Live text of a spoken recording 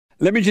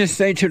Let me just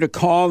say to the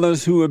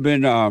callers who have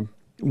been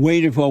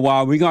waiting for a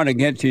while, we're going to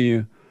get to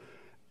you.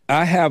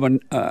 I have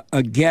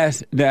a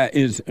guest that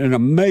is an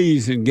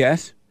amazing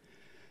guest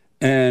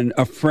and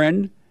a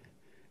friend,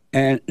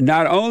 and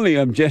not only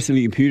of Jesse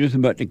Lee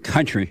Peterson, but the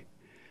country.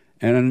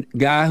 And a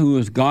guy who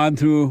has gone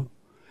through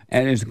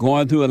and is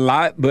going through a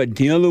lot, but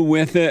dealing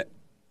with it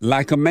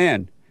like a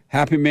man.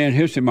 Happy Man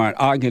History Month.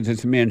 August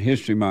is Man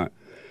History Month.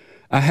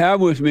 I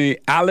have with me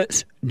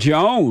Alex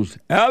Jones.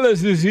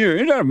 Alex is here.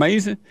 Isn't that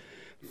amazing?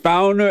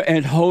 Founder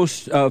and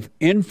host of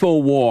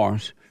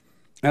InfoWars.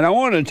 And I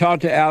want to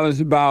talk to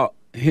Alex about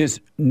his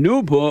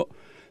new book,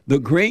 The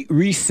Great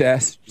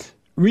Reset,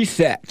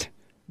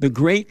 The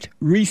Great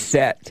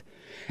Reset,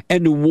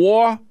 and the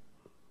War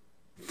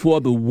for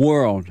the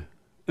World.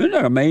 Isn't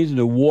that amazing?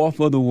 The War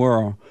for the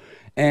World.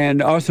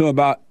 And also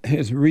about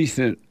his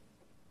recent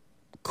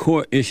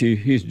court issue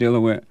he's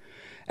dealing with.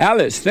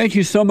 Alex, thank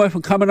you so much for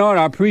coming on.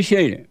 I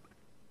appreciate it.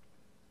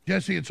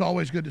 Jesse, it's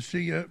always good to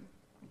see you.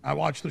 I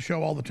watch the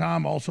show all the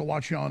time. I also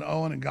watch you on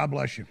Owen, and God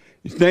bless you.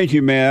 Thank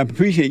you, man. I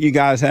appreciate you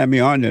guys having me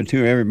on there,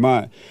 too, every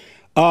month.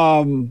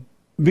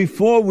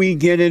 Before we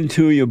get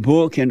into your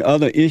book and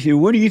other issues,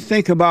 what do you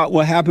think about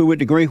what happened with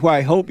the Great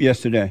White Hope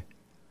yesterday?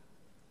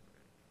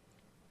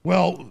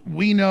 Well,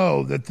 we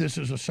know that this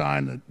is a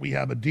sign that we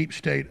have a deep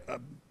state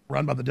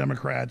run by the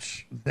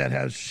Democrats that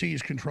has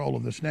seized control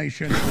of this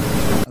nation.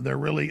 They're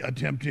really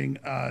attempting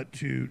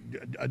to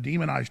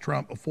demonize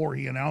Trump before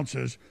he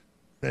announces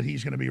that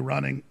he's going to be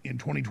running in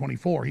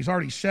 2024. He's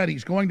already said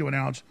he's going to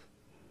announce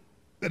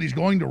that he's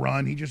going to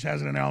run. He just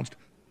hasn't announced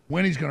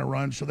when he's going to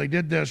run. So they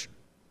did this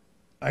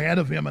ahead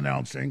of him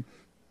announcing.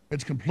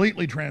 It's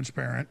completely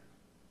transparent,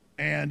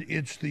 and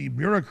it's the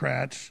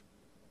bureaucrats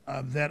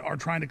that are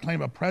trying to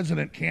claim a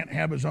president can't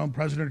have his own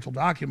presidential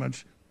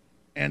documents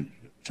and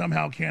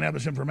somehow can't have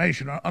this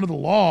information. Under the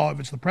law, if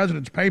it's the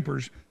president's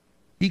papers,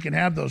 he can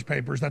have those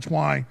papers. That's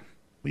why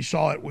we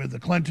saw it with the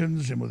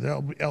Clintons and with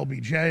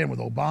LBJ and with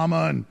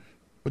Obama and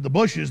with the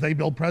Bushes. They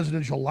build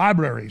presidential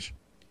libraries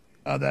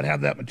that have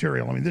that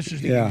material. I mean, this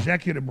is the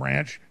executive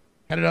branch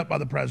headed up by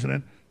the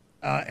president.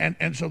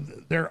 And so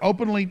they're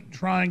openly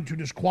trying to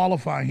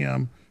disqualify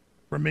him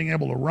from being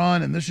able to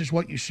run. And this is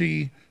what you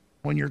see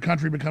when your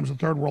country becomes a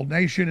third world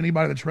nation.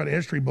 Anybody that's read a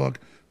history book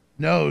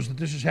knows that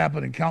this has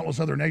happened in countless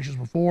other nations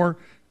before.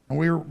 And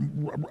we're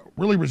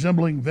really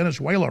resembling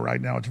Venezuela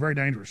right now. It's very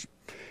dangerous.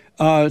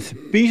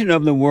 Speaking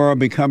of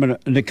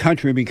the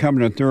country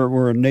becoming a third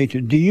world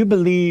nation, do you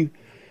believe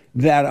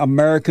that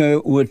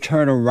America would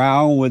turn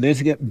around? Will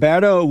this get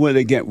better or will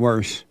it get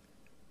worse?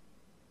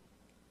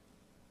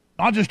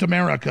 Not just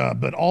America,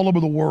 but all over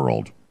the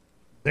world.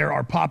 There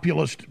are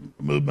populist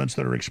movements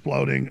that are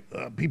exploding.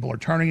 People are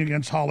turning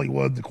against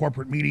Hollywood, the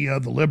corporate media,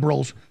 the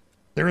liberals.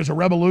 There is a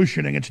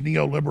revolution against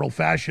neoliberal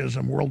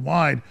fascism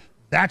worldwide.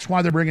 That's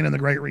why they're bringing in the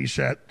Great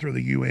Reset through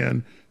the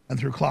UN and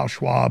through Klaus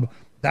Schwab.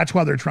 That's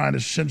why they're trying to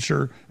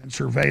censor and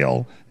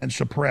surveil and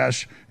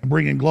suppress and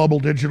bring in global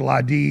digital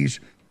IDs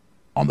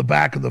on the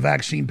back of the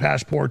vaccine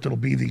passport that'll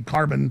be the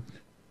carbon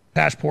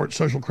passport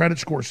social credit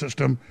score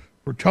system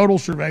for total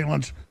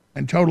surveillance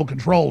and total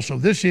control. So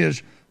this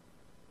is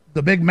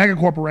the big mega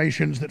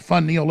corporations that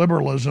fund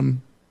neoliberalism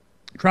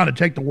trying to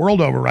take the world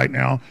over right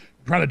now,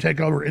 trying to take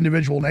over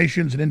individual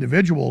nations and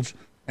individuals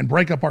and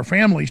break up our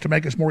families to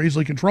make us more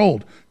easily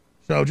controlled.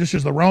 So just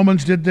as the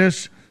Romans did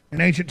this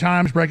in ancient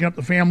times, breaking up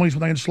the families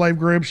when they enslaved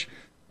groups,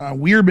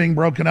 we're being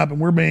broken up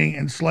and we're being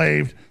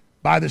enslaved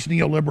by this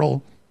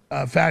neoliberal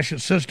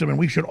fascist system. And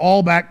we should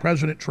all back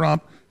President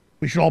Trump.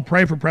 We should all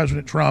pray for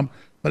President Trump.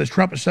 But as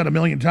Trump has said a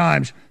million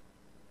times,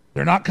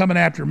 they're not coming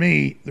after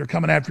me. They're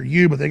coming after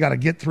you, but they got to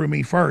get through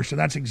me first. And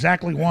that's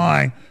exactly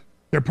why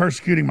they're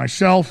persecuting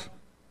myself.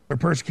 They're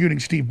persecuting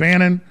Steve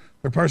Bannon.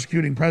 They're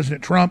persecuting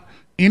President Trump.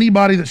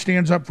 Anybody that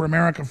stands up for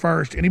America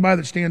first,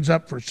 anybody that stands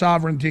up for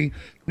sovereignty,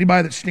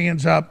 anybody that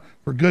stands up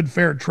for good,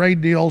 fair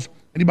trade deals,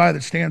 anybody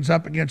that stands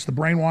up against the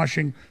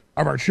brainwashing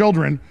of our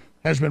children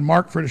has been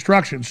marked for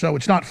destruction. So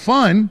it's not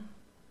fun,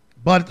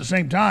 but at the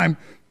same time,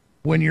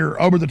 when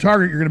you're over the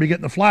target, you're going to be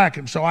getting the flack.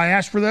 And so I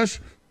asked for this.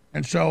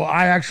 And so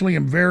I actually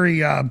am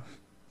very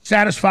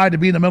satisfied to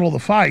be in the middle of the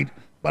fight,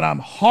 but I'm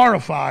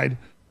horrified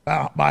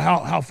by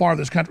how far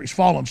this country's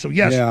fallen. So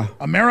yes,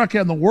 America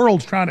and the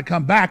world's trying to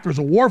come back. There's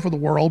a war for the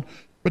world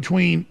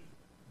between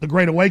the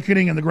Great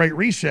Awakening and the Great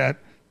Reset.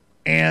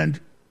 And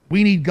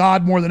we need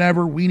God more than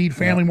ever. We need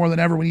family more than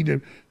ever. We need to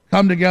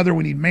come together.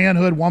 We need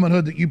manhood,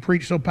 womanhood that you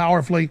preach so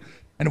powerfully.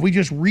 And if we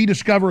just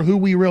rediscover who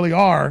we really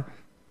are,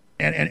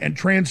 and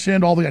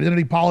transcend all the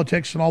identity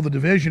politics and all the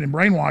division and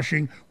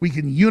brainwashing, we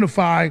can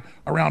unify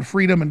around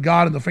freedom and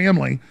God and the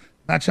family.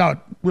 That's how it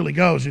really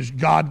goes, is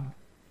God,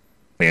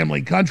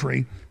 family,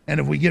 country. And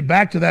if we get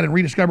back to that and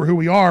rediscover who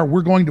we are,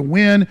 we're going to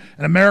win,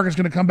 and America's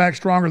going to come back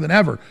stronger than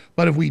ever.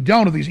 But if we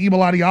don't, if these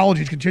evil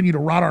ideologies continue to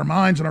rot our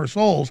minds and our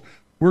souls,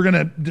 we're going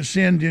to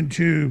descend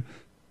into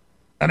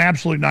an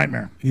absolute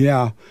nightmare.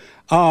 Yeah.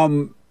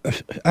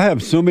 I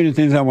have so many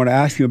things I want to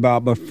ask you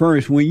about, but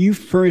first, when you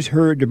first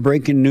heard the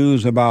breaking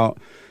news about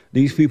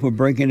these people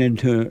breaking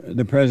into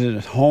the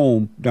president's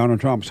home,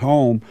 Donald Trump's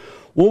home,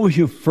 What was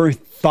your first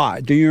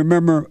thought? Do you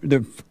remember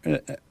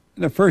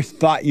the first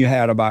thought you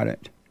had about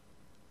it?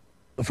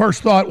 The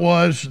first thought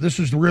was, this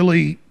is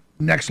really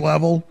next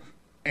level,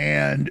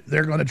 and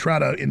they're going to try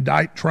to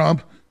indict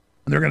Trump,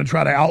 and they're going to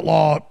try to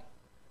outlaw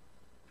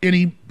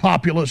any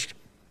populist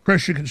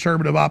Christian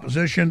conservative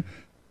opposition.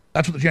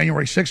 That's what the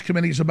January 6th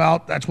committee is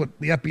about. That's what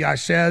the FBI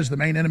says. The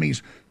main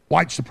enemy's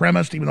white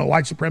supremacist, even though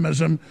white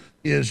supremacism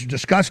is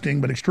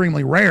disgusting but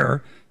extremely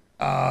rare.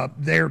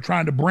 They're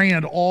trying to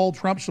brand all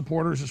Trump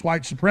supporters as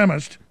white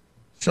supremacists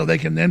so they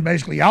can then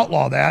basically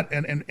outlaw that.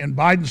 And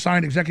Biden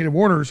signed executive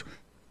orders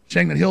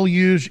saying that he'll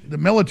use the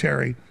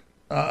military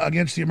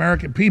against the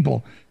American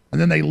people. And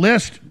then they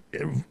list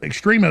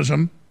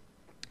extremism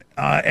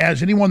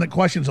as anyone that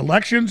questions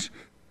elections,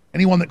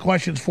 anyone that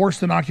questions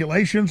forced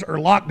inoculations or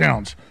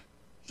lockdowns.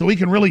 So we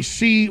can really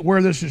see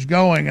where this is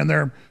going. And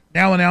they're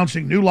now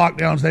announcing new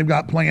lockdowns they've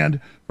got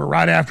planned for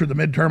right after the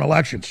midterm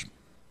elections.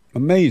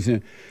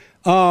 Amazing.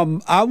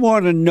 I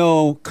want to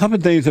know a couple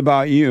of things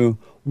about you.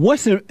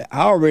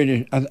 I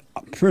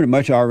pretty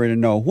much already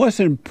know. What's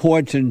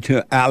important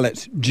to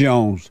Alex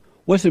Jones?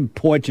 What's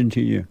important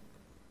to you?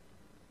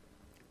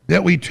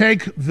 That we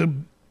take the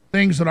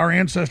things that our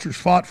ancestors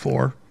fought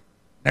for.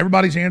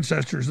 Everybody's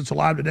ancestors that's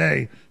alive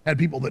today had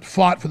people that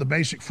fought for the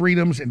basic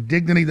freedoms and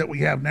dignity that we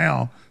have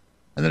now,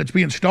 and that it's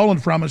being stolen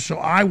from us. So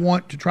I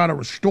want to try to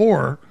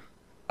restore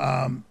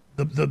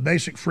the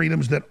basic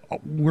freedoms that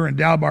we're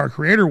endowed by our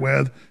Creator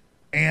with,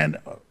 and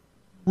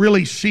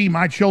really see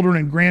my children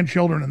and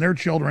grandchildren and their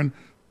children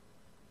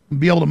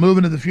be able to move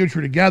into the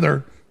future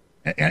together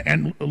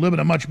and live in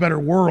a much better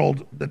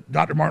world that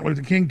Dr. Martin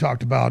Luther King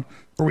talked about,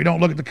 where we don't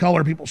look at the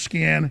color of people's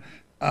skin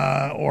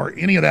or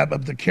any of that,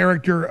 but the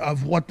character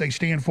of what they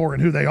stand for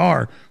and who they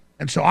are.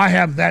 And so I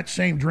have that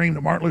same dream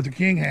that Martin Luther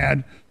King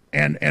had,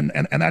 and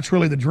that's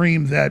really the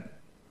dream that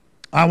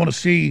I want to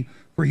see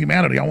for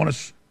humanity. I want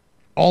us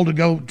all to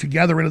go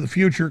together into the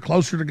future,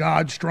 closer to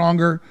God,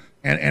 stronger,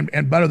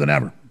 and better than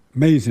ever.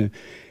 Amazing.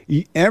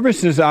 Ever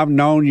since I've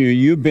known you,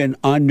 you've been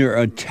under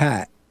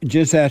attack,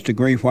 just as the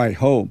Great White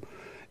Hope,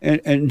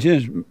 and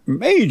just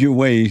major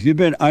ways. You've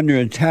been under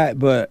attack,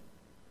 but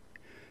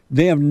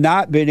they have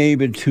not been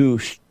able to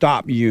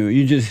stop you.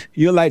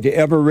 You're like the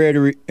ever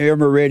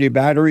ready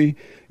battery.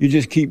 You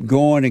just keep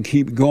going and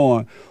keep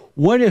going.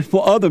 What is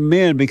for other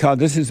men, because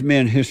this is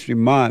Men History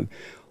Month,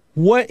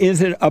 what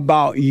is it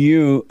about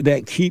you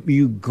that keep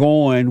you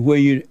going, where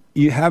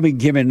you haven't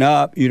given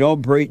up, you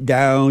don't break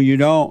down, you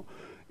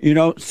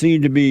don't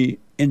seem to be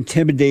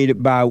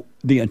intimidated by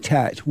the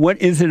attacks?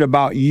 What is it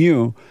about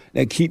you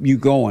that keep you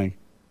going?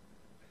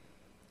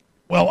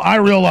 Well, I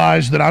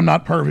realize that I'm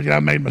not perfect and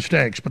I've made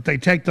mistakes, but they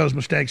take those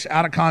mistakes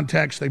out of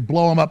context, they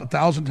blow them up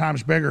 1,000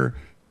 times bigger,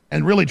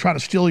 and really try to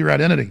steal your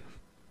identity.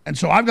 And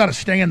so I've got to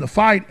stay in the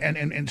fight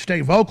and stay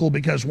vocal,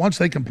 because once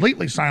they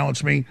completely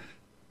silence me,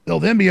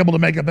 they'll then be able to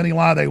make up any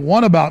lie they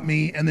want about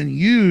me and then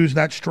use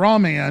that straw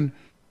man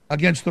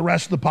against the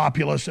rest of the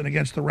populace and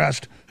against the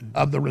rest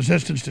of the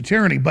resistance to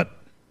tyranny. But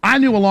I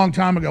knew a long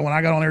time ago, when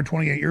I got on air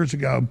 28 years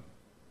ago,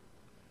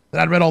 that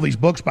I'd read all these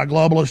books by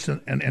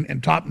globalists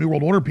and top New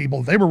World Order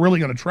people. If they were really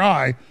going to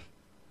try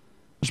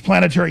this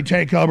planetary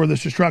takeover,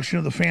 this destruction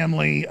of the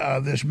family,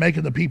 this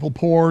making the people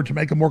poor to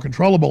make them more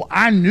controllable,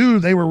 I knew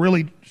they were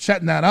really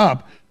setting that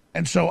up.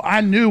 And so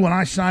I knew when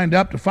I signed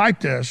up to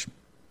fight this,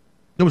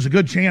 there was a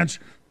good chance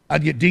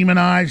I'd get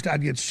demonized,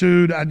 I'd get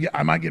sued,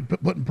 I might get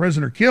put in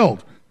prison or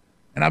killed.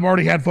 And I've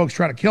already had folks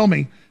try to kill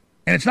me.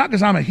 And it's not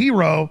because I'm a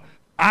hero.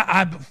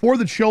 I for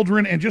the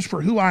children and just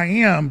for who I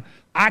am,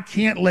 I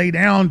can't lay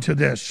down to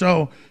this.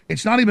 So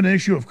it's not even an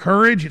issue of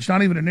courage. It's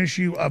not even an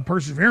issue of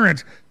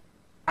perseverance.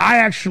 I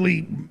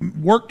actually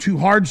work too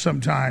hard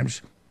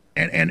sometimes,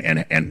 and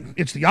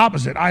it's the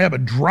opposite. I have a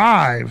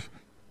drive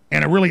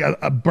and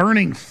a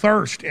burning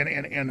thirst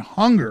and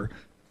hunger.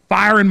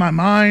 Fire in my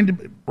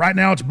mind. Right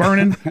now it's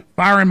burning.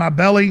 Fire in my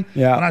belly.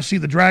 Yeah. When I see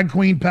the drag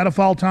queen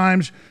pedophile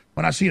times,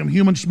 when I see them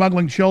human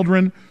smuggling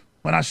children,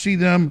 when I see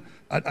them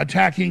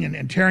attacking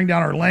and tearing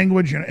down our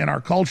language and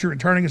our culture and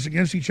turning us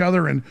against each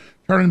other and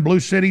turning blue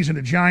cities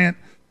into giant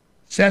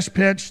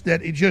cesspits,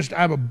 that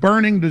I have a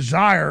burning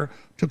desire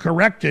to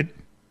correct it.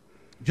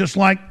 Just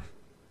like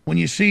when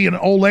you see an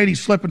old lady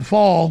slip and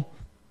fall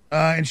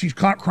and she's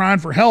crying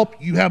for help,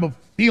 you have a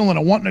feeling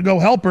of wanting to go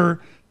help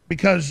her,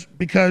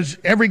 because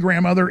every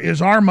grandmother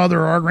is our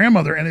mother or our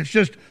grandmother, and it's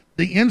just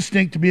the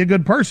instinct to be a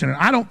good person. And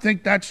I don't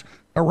think that's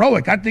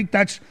heroic. I think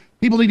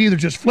people need to either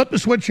just flip the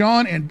switch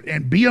on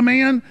and be a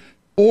man,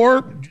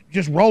 or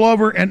just roll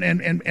over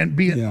and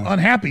be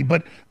unhappy.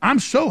 But I'm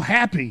so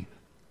happy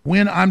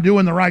when I'm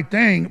doing the right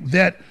thing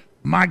that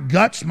my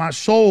guts, my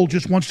soul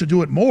just wants to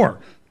do it more.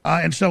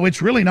 And so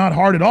it's really not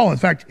hard at all. In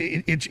fact,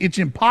 it's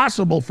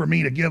impossible for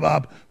me to give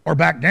up or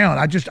back down.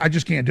 I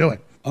just can't do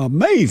it.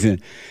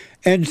 Amazing.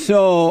 And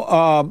so,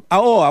 I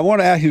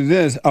want to ask you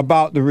this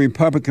about the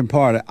Republican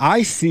Party.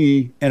 I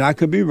see, and I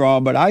could be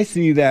wrong, but I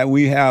see that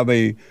we have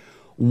a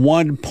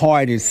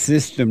one-party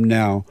system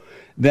now,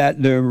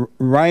 that the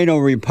Rhino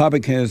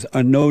Republicans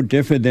are no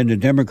different than the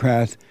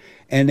Democrats,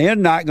 and they're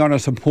not going to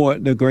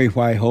support the Great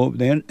White Hope.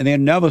 They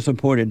never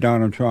supported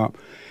Donald Trump.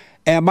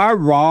 Am I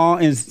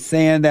wrong in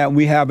saying that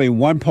we have a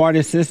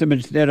one-party system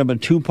instead of a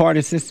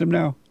two-party system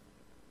now?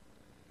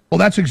 Well,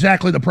 that's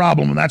exactly the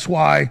problem, and that's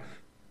why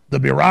the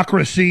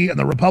bureaucracy and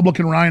the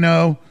Republican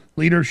rhino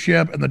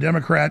leadership and the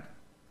Democrat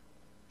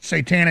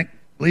satanic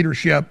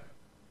leadership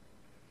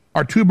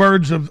are two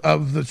birds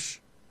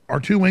are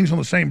two wings on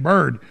the same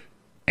bird.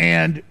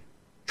 And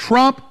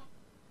Trump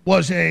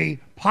was a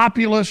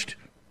populist,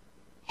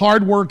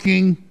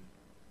 hardworking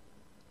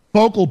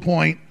focal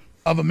point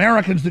of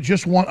Americans that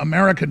just want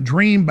American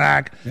dream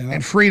back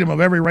and freedom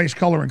of every race,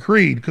 color, and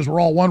creed, because we're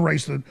all one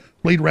race that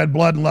bleed red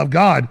blood and love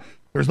God.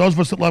 There's those of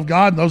us that love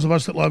God and those of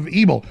us that love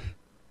evil.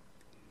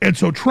 And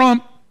so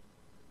Trump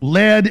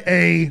led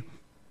a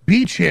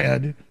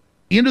beachhead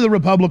into the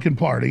Republican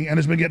Party and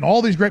has been getting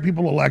all these great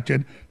people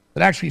elected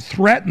that actually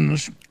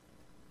threatens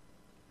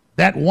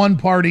that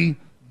one-party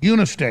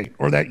unistate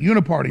or that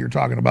uniparty you're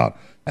talking about.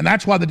 And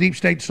that's why the deep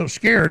state's so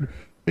scared,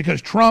 because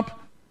Trump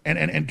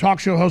and talk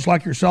show hosts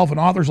like yourself and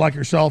authors like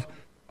yourself,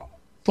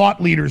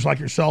 thought leaders like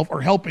yourself,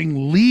 are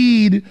helping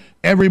lead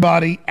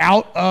everybody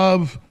out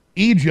of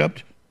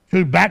Egypt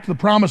to back to the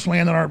promised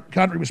land that our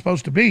country was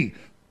supposed to be.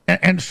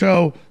 And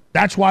so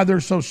that's why they're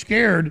so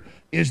scared,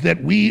 is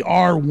that we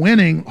are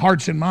winning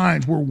hearts and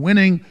minds. We're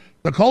winning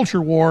the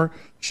culture war.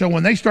 So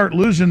when they start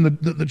losing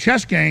the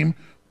chess game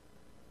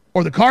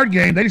or the card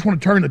game, they just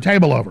want to turn the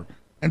table over.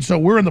 And so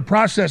we're in the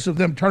process of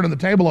them turning the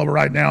table over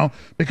right now,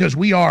 because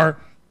we are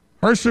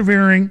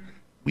persevering.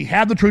 We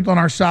have the truth on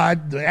our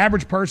side. The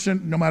average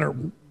person, no matter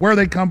where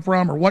they come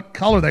from or what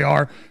color they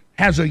are,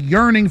 has a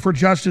yearning for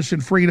justice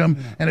and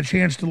freedom and a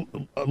chance to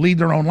lead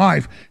their own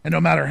life. And no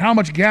matter how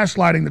much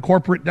gaslighting the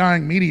corporate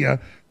dying media,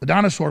 the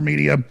dinosaur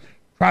media,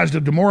 tries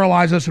to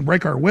demoralize us and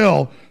break our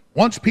will,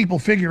 once people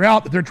figure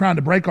out that they're trying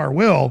to break our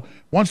will,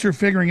 once they're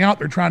figuring out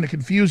they're trying to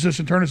confuse us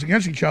and turn us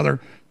against each other,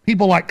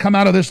 people like come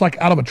out of this like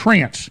out of a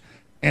trance.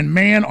 And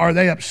man, are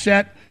they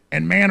upset,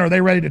 and man, are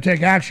they ready to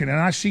take action. And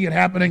I see it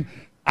happening.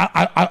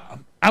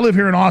 I live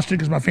here in Austin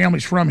because my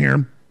family's from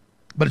here,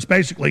 but it's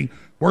basically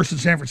worse than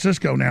San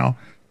Francisco now.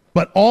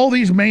 But all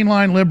these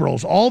mainline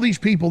liberals, all these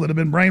people that have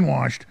been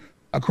brainwashed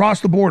across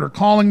the board are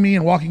calling me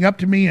and walking up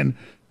to me, and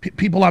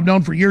people I've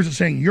known for years are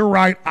saying, you're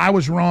right, I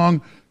was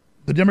wrong.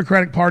 The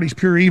Democratic Party's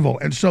pure evil.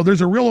 And so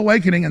there's a real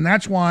awakening, and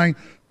that's why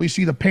we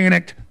see the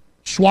panicked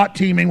SWAT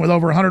teaming with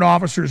over 100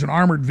 officers and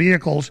armored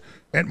vehicles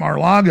at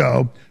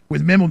Mar-a-Lago,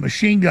 with men with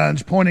machine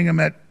guns pointing them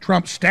at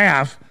Trump's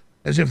staff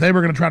as if they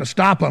were going to try to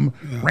stop him,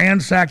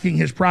 ransacking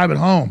his private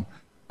home.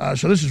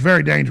 So this is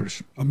very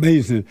dangerous.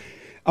 Amazing.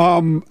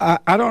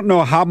 I don't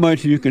know how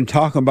much you can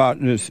talk about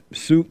this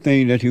suit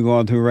thing that you're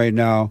going through right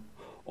now,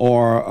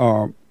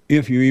 or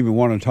if you even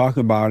want to talk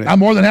about it. I'm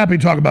more than happy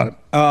to talk about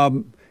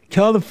it.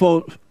 Tell the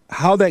folks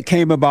how that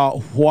came about,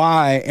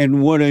 why,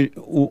 and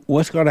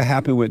what's going to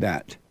happen with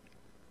that.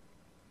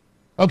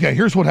 Okay,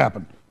 here's what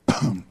happened.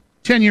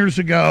 10 years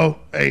ago,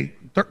 a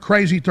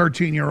crazy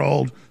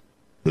 13-year-old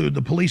who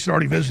the police had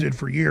already visited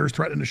for years,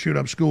 threatening to shoot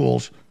up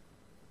schools,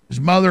 his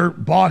mother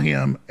bought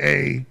him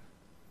a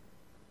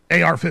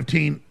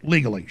AR-15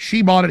 legally.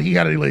 She bought it, he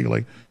had it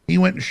illegally. He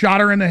went and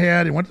shot her in the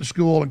head and went to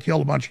school and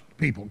killed a bunch of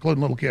people,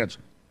 including little kids.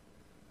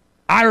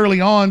 I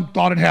early on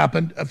thought it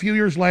happened. A few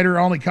years later,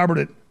 I only covered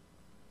it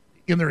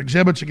in their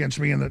exhibits against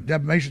me in the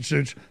defamation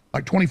suits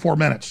like 24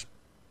 minutes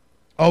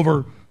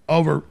over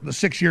the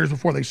 6 years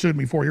before they sued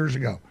me 4 years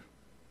ago.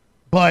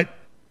 But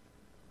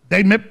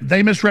they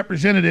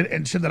misrepresented it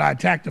and said that I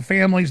attacked the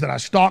families, that I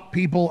stalked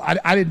people.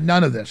 I did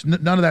none of this.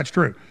 None of that's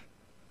true.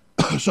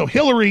 So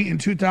Hillary in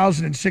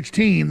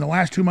 2016, the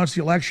last 2 months of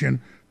the election,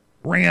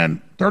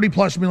 ran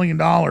 $30+ million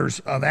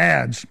of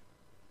ads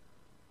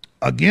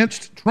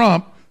against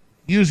Trump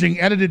using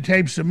edited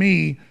tapes of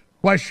me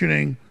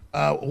questioning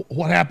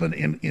what happened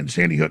in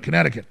Sandy Hook,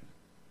 Connecticut.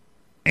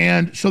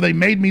 And so they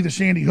made me the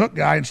Sandy Hook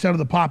guy instead of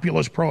the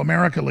populist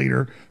pro-America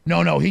leader.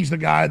 No, he's the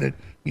guy that,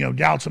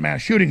 doubts a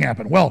mass shooting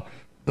happened. Well,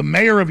 the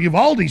mayor of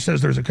Uvalde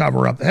says there's a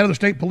cover-up. The head of the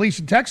state police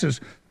in Texas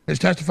has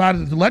testified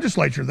to the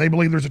legislature. They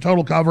believe there's a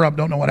total cover-up,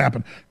 don't know what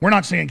happened. We're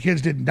not saying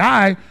kids didn't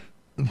die.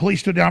 The police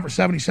stood down for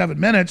 77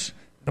 minutes.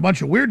 A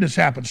bunch of weirdness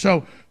happened.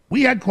 So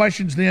we had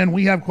questions then.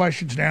 We have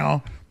questions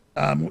now.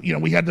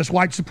 We had this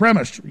white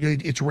supremacist.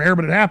 It's rare,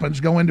 but it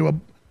happens. Go into a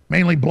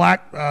mainly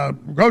black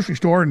grocery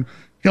store and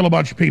kill a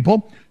bunch of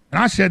people.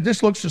 And I said,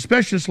 this looks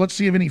suspicious. Let's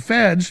see if any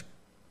feds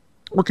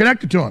were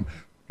connected to him.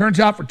 Turns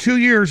out for 2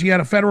 years, he had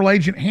a federal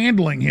agent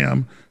handling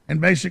him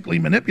and basically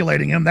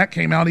manipulating him. That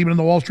came out even in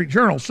the Wall Street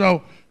Journal.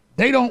 So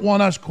they don't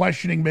want us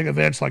questioning big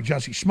events like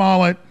Jussie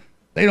Smollett.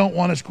 They don't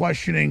want us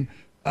questioning,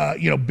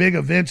 big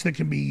events that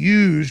can be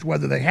used,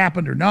 whether they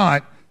happened or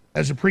not,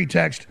 as a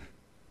pretext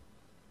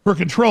for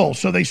control.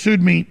 So they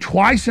sued me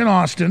twice in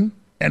Austin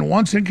and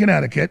once in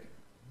Connecticut,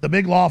 the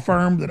big law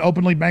firm that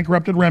openly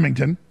bankrupted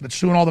Remington, that's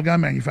suing all the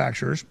gun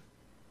manufacturers.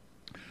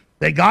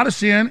 They got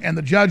us in, and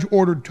the judge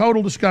ordered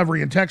total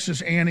discovery in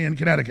Texas and in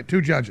Connecticut.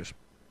 2 judges,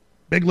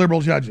 big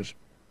liberal judges.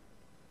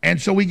 And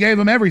so we gave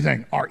them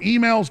everything, our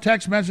emails,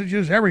 text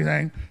messages,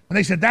 everything. And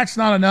they said, that's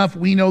not enough.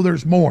 We know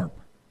there's more.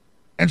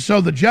 And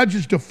so the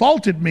judges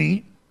defaulted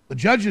me. The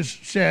judges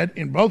said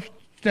in both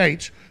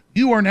states,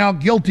 you are now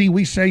guilty.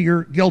 We say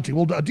you're guilty.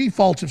 Well,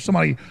 defaults if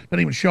somebody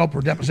doesn't even show up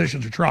for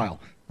depositions or trial.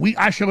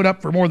 I showed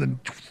up for more than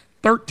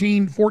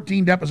 13,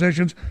 14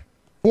 depositions,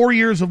 4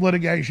 years of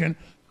litigation.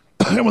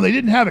 And when they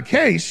didn't have a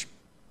case,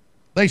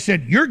 they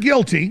said, you're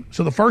guilty.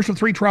 So the first of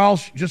 3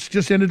 trials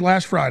just ended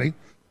last Friday.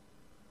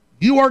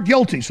 You are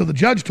guilty. So the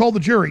judge told the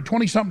jury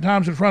 20-something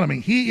times in front of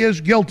me, he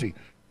is guilty.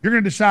 You're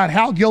going to decide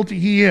how guilty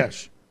he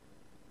is.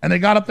 And they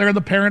got up there and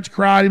the parents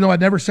cried, even though I'd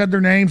never said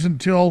their names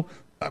until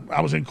I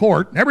was in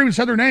court. Never even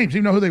said their names,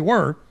 even know who they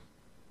were,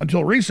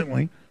 until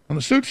recently when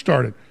the suit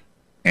started.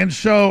 And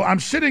so I'm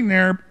sitting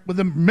there with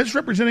them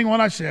misrepresenting what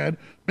I said,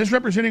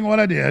 misrepresenting what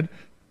I did.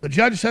 The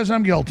judge says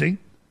I'm guilty.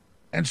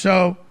 And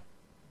so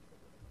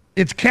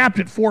it's capped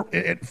at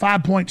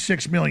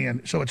 5.6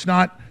 million. So it's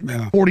not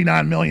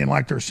 49 million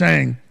like they're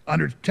saying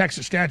under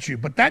Texas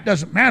statute. But that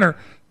doesn't matter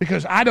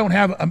because I don't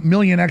have $1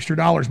 million extra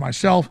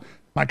myself.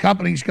 My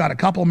company's got a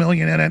couple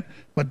million in it,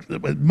 but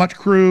with much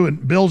crew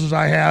and bills as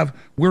I have,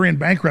 we're in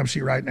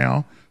bankruptcy right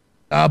now.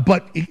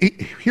 But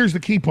here's the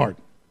key part.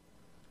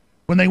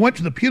 When they went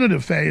to the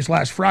punitive phase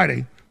last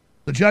Friday,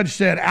 the judge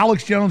said,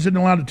 Alex Jones isn't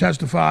allowed to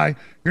testify.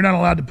 You're not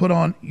allowed to put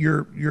on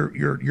your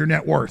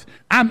net worth.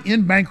 I'm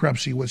in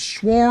bankruptcy with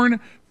sworn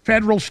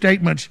federal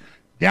statements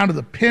down to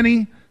the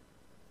penny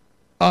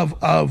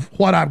of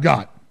what I've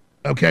got.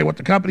 Okay, what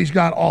the company's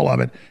got, all of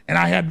it. And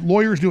I had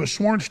lawyers do a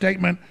sworn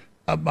statement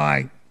of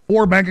my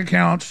 4 bank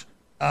accounts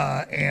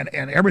and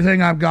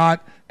everything I've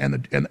got and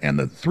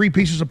the 3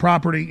 pieces of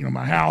property,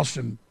 my house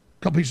and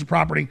a couple pieces of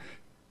property.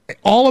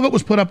 All of it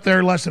was put up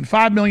there, less than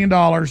 $5 million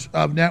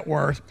of net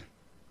worth,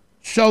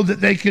 so that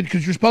they could,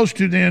 because you're supposed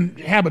to then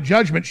have a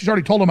judgment. She's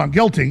already told them I'm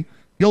guilty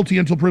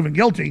until proven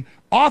guilty,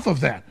 off of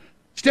that.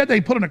 Instead,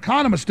 they put an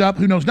economist up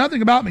who knows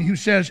nothing about me, who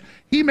says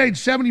he made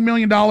 $70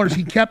 million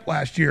he kept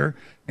last year,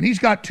 and he's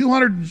got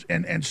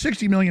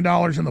 $260 million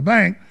in the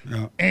bank.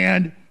 Yeah.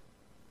 And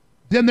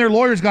then their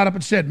lawyers got up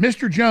and said,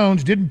 Mr.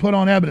 Jones didn't put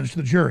on evidence to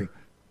the jury.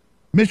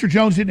 Mr.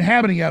 Jones didn't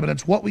have any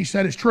evidence. What we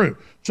said is true.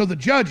 So the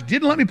judge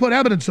didn't let me put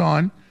evidence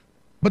on,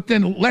 but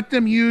then let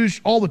them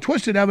use all the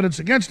twisted evidence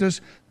against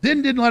us,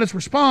 then didn't let us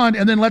respond,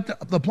 and then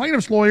let the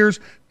plaintiff's lawyers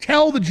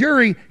tell the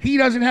jury he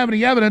doesn't have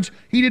any evidence.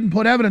 He didn't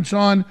put evidence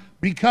on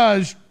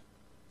because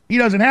he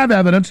doesn't have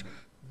evidence.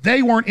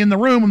 They weren't in the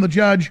room when the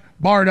judge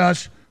barred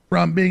us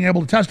from being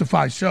able to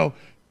testify. So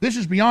this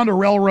is beyond a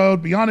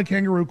railroad, beyond a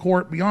kangaroo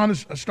court,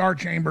 beyond a star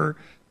chamber.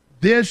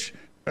 This,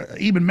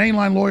 even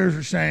mainline lawyers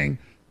are saying,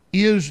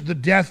 is the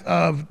death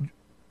of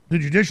the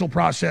judicial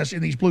process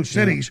in these blue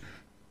cities. Yeah.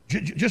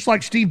 Just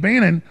like Steve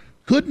Bannon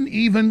couldn't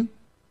even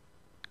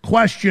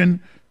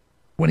question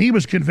when he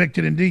was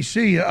convicted in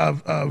D.C.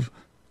 of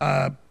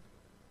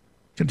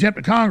contempt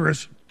of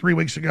Congress 3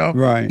 weeks ago.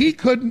 Right. He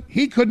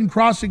couldn't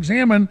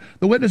cross-examine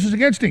the witnesses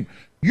against him.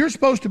 You're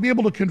supposed to be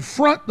able to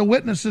confront the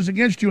witnesses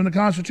against you in the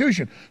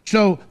Constitution.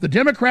 So the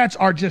Democrats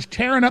are just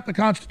tearing up the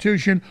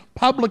Constitution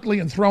publicly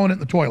and throwing it in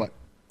the toilet.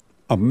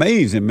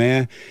 Amazing,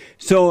 man.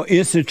 So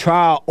is the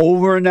trial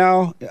over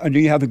now? Or do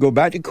you have to go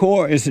back to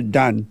court? Or is it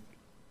done?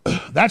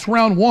 That's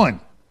round 1.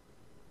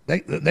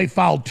 They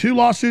filed 2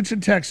 lawsuits in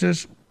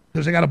Texas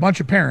because they got a bunch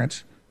of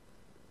parents.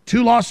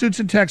 2 lawsuits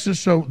in Texas.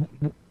 So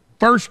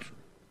first,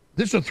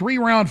 this is a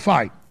 3-round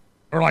fight,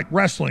 or like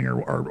wrestling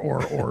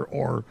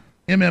or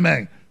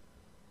MMA.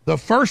 The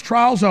first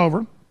trial's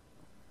over.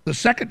 The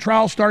second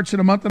trial starts in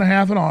a month and a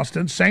half in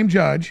Austin, same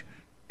judge.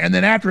 And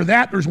then after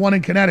that, there's one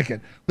in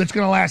Connecticut that's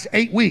going to last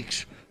 8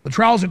 weeks. The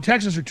trials in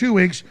Texas are 2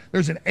 weeks.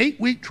 There's an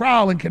 8-week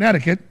trial in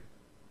Connecticut.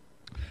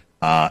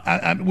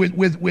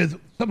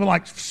 With something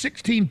like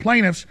 16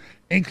 plaintiffs,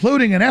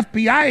 including an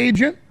FBI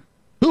agent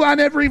who I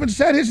never even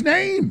said his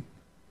name.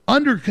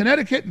 Under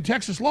Connecticut and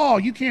Texas law,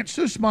 you can't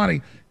sue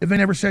somebody if they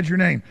never said your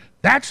name.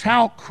 That's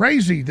how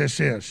crazy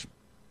this is.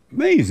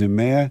 Amazing,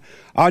 man.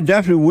 I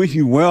definitely wish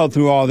you well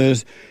through all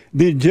this.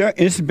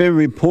 It's been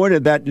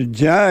reported that the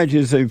judge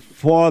is a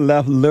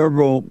far-left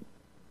liberal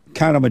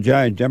kind of a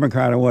judge,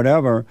 Democrat or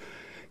whatever.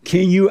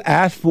 Can you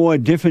ask for a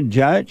different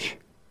judge?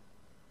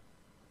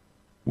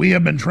 We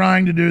have been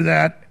trying to do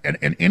that, and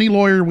any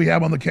lawyer we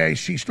have on the case,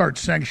 she starts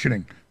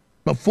sanctioning.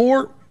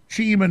 Before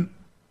she even,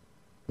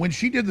 when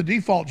she did the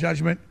default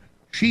judgment,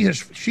 she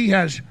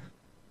has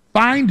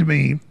fined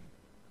me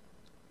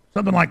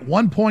something like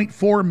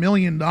 $1.4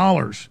 million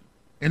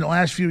in the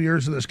last few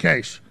years of this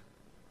case.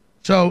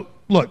 So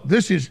look,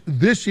 this is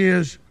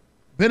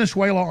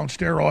Venezuela on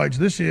steroids.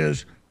 This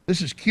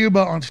is Cuba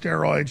on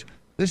steroids.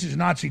 This is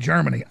Nazi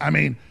Germany. I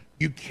mean,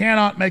 you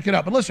cannot make it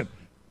up. But listen,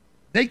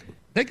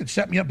 they could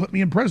set me up, put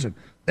me in prison.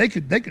 They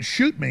could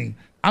shoot me.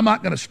 I'm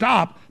not going to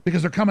stop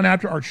because they're coming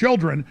after our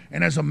children.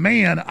 And as a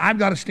man, I've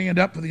got to stand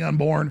up for the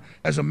unborn.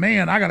 As a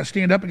man, I got to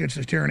stand up against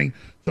this tyranny.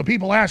 So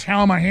people ask,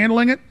 how am I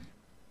handling it?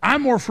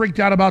 I'm more freaked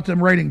out about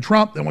them raiding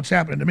Trump than what's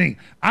happening to me.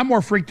 I'm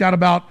more freaked out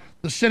about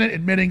the Senate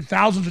admitting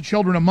thousands of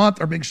children a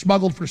month are being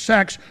smuggled for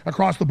sex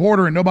across the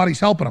border and nobody's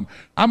helping them.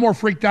 I'm more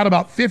freaked out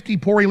about 50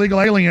 poor illegal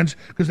aliens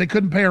because they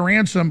couldn't pay a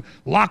ransom,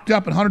 locked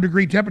up at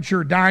 100-degree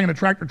temperature, dying in a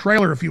tractor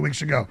trailer a few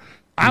weeks ago.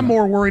 I'm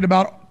more worried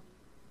about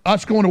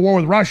us going to war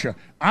with Russia.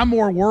 I'm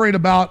more worried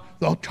about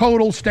the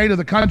total state of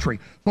the country.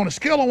 So on a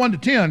scale of 1 to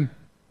 10,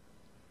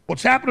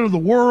 what's happening to the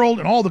world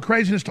and all the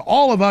craziness to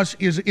all of us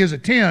is a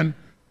 10, and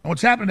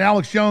what's happening to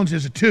Alex Jones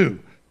is a 2.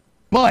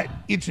 But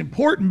it's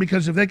important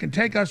because if they can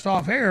take us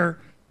off air,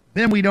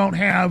 then we don't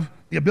have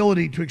the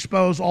ability to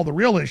expose all the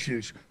real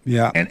issues.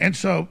 Yeah. And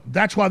so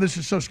that's why this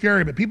is so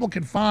scary. But people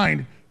can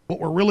find what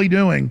we're really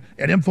doing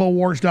at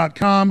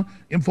Infowars.com,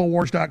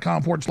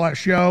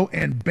 Infowars.com/show,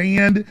 and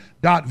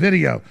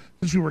Band.video.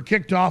 Since we were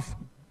kicked off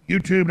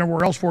YouTube and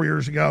everywhere else 4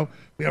 years ago,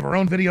 we have our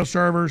own video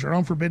servers, our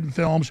own forbidden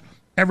films,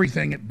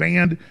 everything at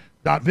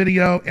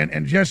Band.video.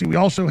 And Jesse, we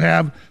also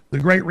have the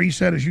Great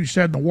Reset, as you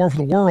said, in the War for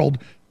the World.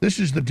 This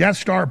is the Death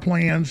Star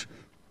plans.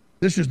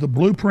 This is the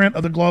blueprint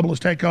of the globalist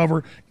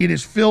takeover. It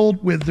is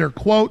filled with their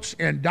quotes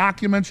and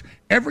documents.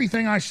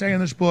 Everything I say in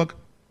this book,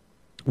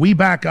 we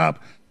back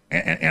up.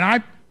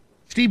 And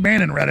Steve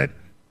Bannon read it,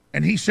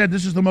 and he said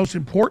this is the most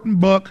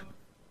important book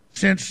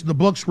since the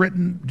books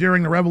written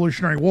during the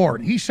Revolutionary War.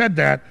 And he said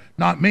that,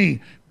 not me.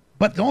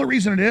 But the only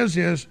reason it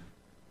is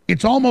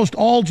it's almost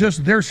all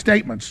just their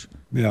statements.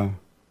 Yeah.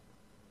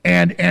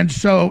 And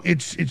so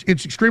it's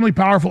extremely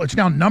powerful. It's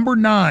now number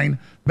 9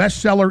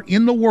 bestseller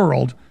in the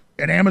world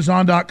at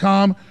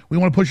Amazon.com. We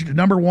want to push it to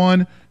number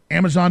 1,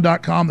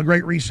 Amazon.com, The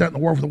Great Reset and the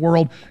War for the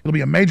World. It'll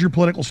be a major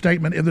political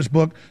statement if this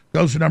book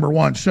goes to number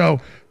 1. So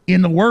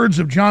in the words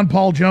of John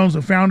Paul Jones,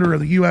 the founder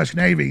of the U.S.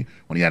 Navy,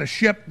 when he had a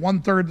ship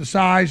 1/3 the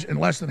size and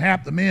less than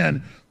half the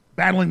men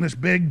battling this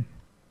big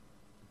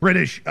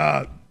British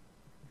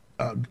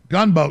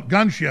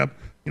gunship,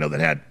 that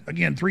had,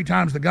 again, 3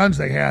 times the guns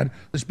they had,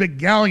 this big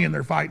galleon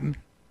they're fighting,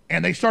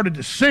 and they started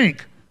to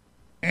sink,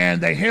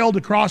 and they hailed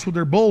across with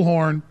their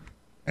bullhorn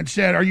and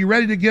said, "Are you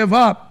ready to give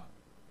up?"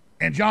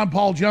 And John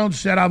Paul Jones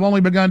said, "I've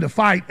only begun to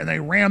fight," and they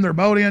rammed their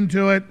boat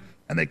into it,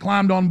 and they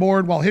climbed on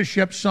board while his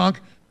ship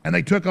sunk, and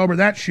they took over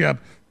that ship.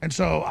 And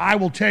so I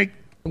will take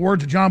the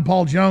words of John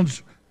Paul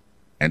Jones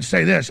and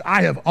say this: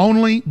 I have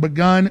only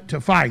begun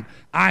to fight.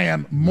 I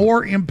am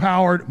more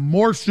empowered,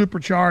 more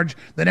supercharged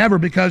than ever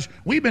because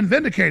we've been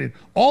vindicated.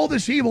 All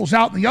this evil's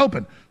out in the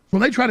open. So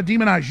when they try to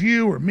demonize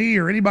you or me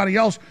or anybody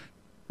else,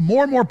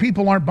 more and more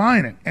people aren't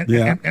buying it.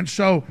 And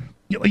so,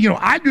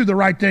 I do the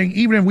right thing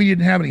even if we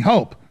didn't have any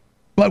hope.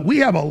 But we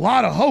have a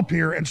lot of hope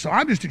here. And so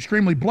I'm just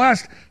extremely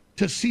blessed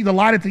to see the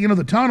light at the end of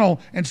the tunnel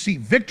and see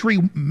victory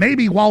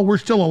maybe while we're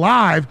still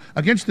alive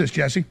against this,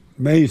 Jesse.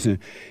 Amazing.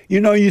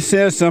 You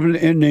said something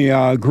in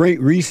the Great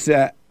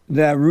Reset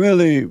that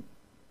really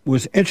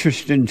was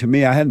interesting to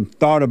me. I hadn't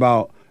thought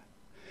about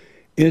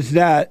is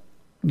that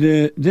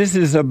this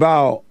is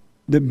about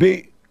the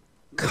big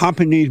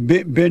companies,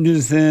 big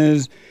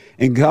businesses,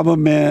 and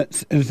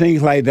governments and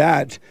things like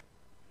that.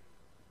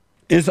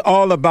 It's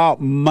all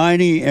about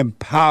money and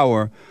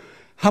power.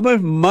 How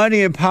much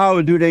money and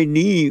power do they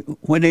need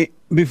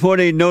before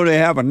they know they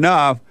have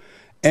enough?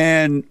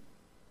 And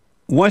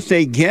once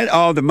they get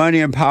all the money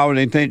and power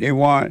they think they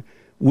want,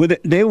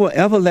 they will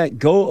ever let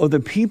go of the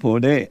people?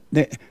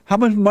 How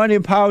much money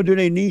and power do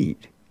they need?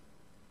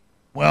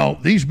 Well,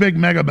 these big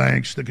mega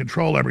banks that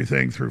control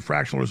everything through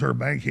fractional reserve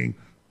banking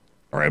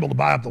are able to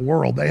buy up the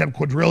world. They have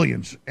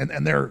quadrillions,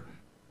 and they're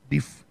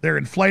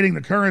inflating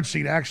the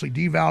currency to actually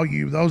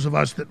devalue those of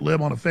us that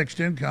live on a fixed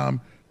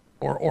income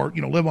or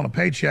live on a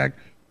paycheck.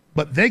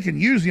 But they can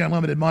use the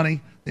unlimited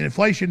money. The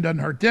inflation doesn't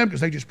hurt them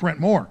because they just print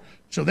more.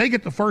 So they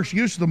get the first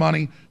use of the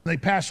money, and they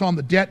pass on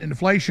the debt and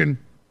inflation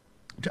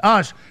to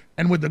us.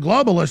 And with the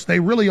globalists, they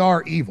really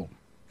are evil.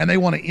 And they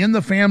want to end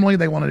the family.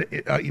 They want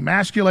to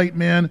emasculate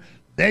men.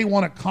 They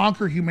want to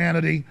conquer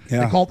humanity.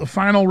 Yeah. They call it the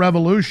final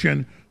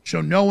revolution, so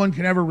no one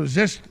can ever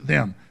resist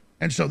them.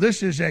 And so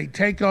this is a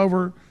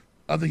takeover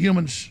of the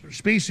human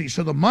species.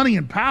 So the money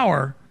and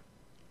power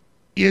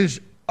is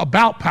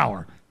about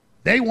power.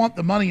 They want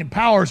the money and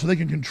power so they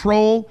can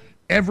control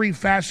every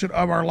facet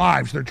of our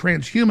lives. They're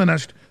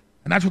transhumanist,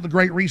 and that's what the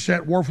Great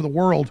Reset, War for the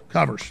World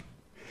covers.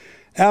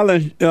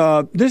 Alan,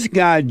 this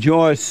guy,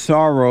 George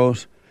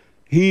Soros,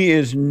 he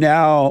is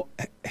now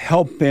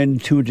helping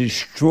to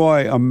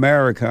destroy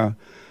America.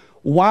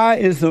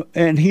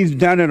 And he's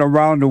done it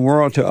around the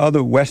world to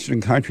other Western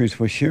countries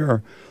for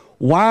sure.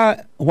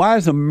 Why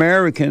is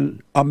America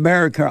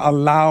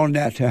allowing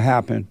that to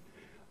happen?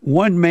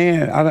 One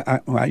man,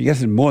 I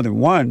guess it's more than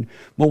one,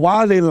 but why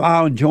are they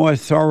allowing George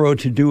Soros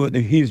to do what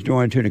he's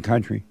doing to the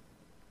country?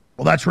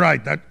 Well, that's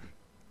right.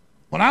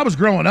 When I was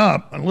growing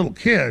up, a little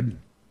kid,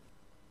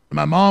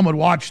 my mom would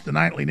watch the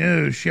nightly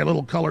news. She had a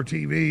little color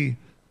TV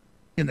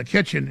in the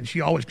kitchen, and she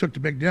always cooked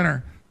a big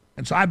dinner.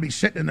 And so I'd be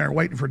sitting in there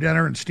waiting for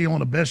dinner and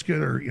stealing a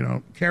biscuit or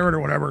carrot or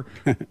whatever,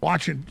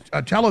 watching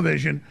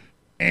television,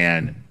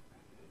 and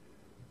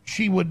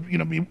she would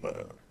be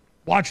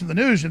watching the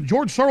news. And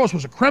George Soros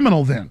was a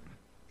criminal then.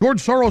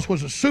 George Soros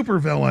was a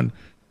supervillain,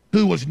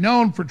 who was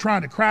known for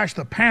trying to crash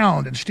the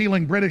pound and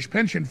stealing British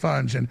pension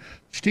funds and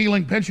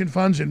stealing pension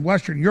funds in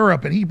Western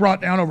Europe, and he brought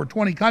down over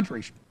 20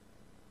 countries.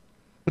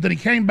 But then he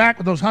came back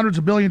with those hundreds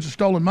of billions of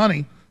stolen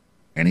money,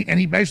 and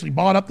he basically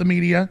bought up the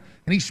media,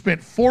 and he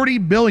spent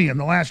 $40 billion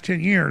the last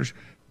 10 years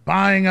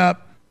buying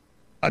up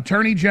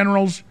attorney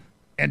generals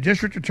and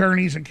district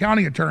attorneys and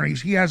county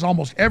attorneys. He has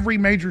almost every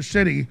major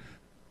city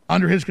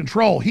under his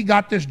control. He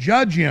got this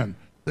judge in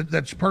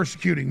that's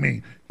persecuting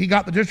me. He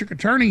got the district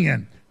attorney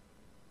in.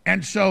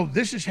 And so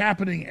this is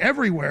happening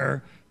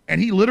everywhere,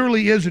 and he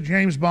literally is a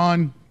James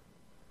Bond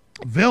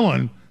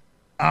villain,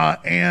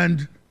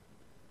 and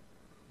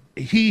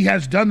he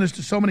has done this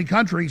to so many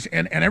countries,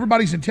 and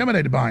everybody's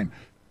intimidated by him.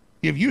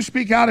 If you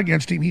speak out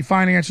against him, he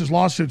finances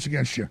lawsuits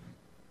against you.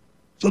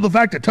 So the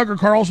fact that Tucker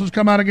Carlson's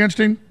come out against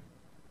him,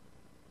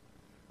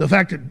 the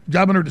fact that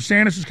Governor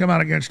DeSantis has come out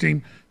against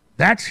him,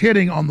 that's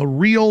hitting on the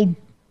real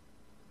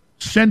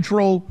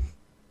central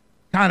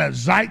kind of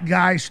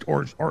zeitgeist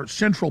or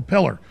central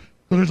pillar.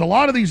 So there's a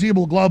lot of these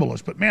evil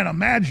globalists, but man,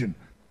 imagine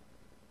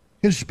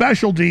his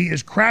specialty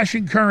is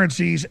crashing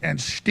currencies and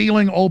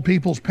stealing old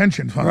people's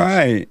pension funds.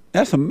 Right.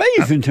 That's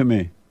amazing to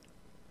me.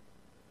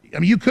 I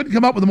mean, you couldn't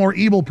come up with a more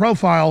evil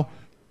profile.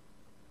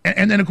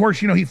 And then, of course,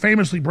 he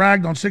famously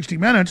bragged on 60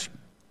 Minutes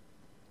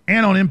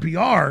and on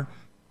NPR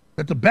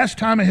that the best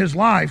time of his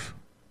life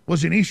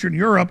was in Eastern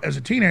Europe as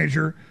a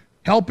teenager,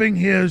 helping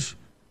his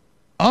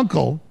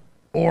uncle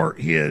or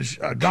his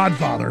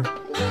godfather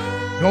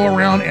go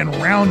around and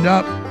round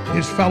up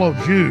his fellow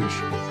Jews.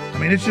 I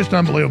mean, it's just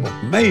unbelievable.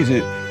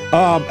 Amazing.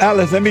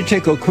 Alex, let me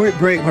take a quick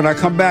break. When I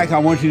come back, I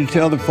want you to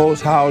tell the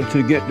folks how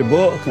to get the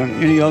book and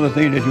any other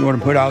thing that you want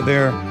to put out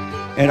there.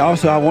 And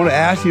also, I want to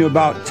ask you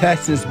about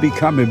Texas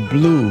becoming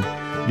blue.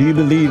 Do you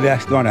believe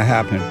that's going to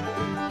happen?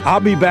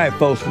 I'll be back,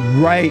 folks,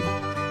 right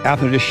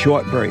after this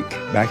short break.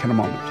 Back in a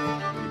moment.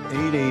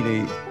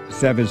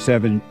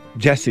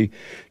 888-77-JESSE.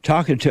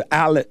 Talking to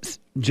Alex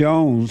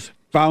Jones,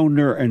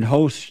 founder and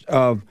host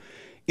of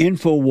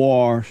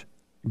Infowars.com,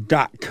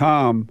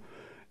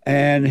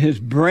 and his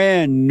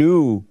brand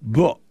new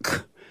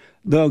book,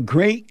 The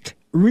Great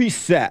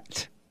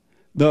Reset.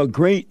 The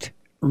Great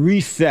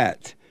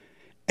Reset.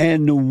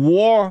 And the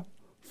War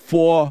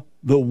for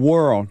the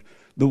World.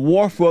 The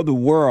War for the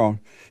World.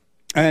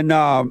 And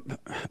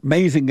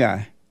amazing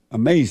guy.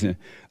 Amazing.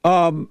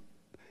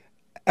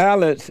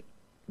 Alex,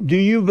 do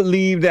you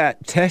believe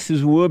that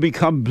Texas will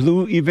become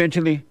blue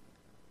eventually?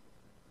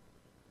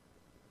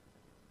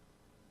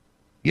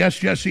 Yes,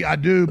 Jesse, I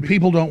do.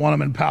 People don't want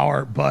them in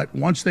power, but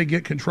once they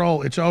get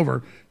control, it's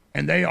over.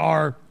 And they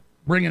are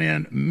bringing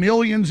in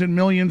millions and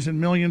millions and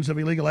millions of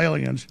illegal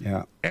aliens.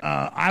 Yeah.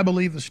 I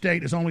believe the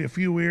state is only a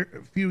few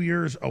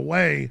years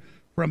away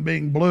from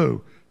being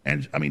blue.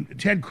 And, I mean,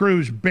 Ted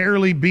Cruz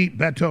barely beat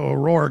Beto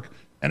O'Rourke.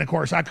 And, of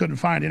course, I couldn't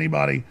find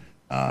anybody,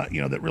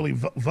 that really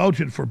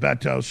voted for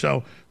Beto.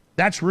 So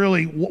that's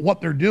really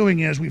what they're doing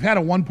is we've had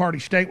a one-party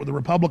state with the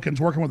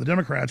Republicans working with the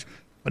Democrats.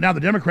 But now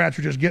the Democrats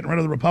are just getting rid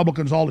of the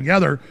Republicans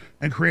altogether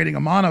and creating a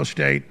mono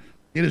state.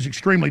 It is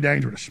extremely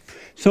dangerous.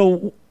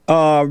 So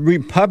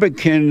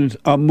Republicans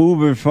are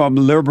moving from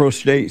liberal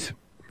states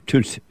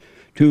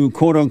to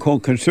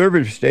quote-unquote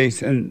conservative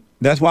states, and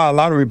that's why a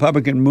lot of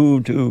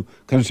Republicans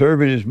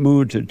conservatives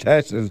moved to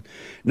Texas.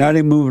 Now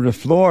they move to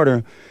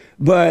Florida.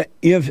 But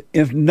if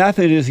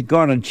nothing is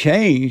going to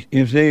change,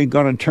 if they're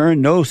going to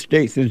turn those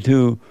states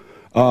into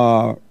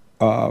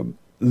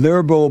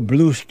liberal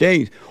blue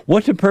states,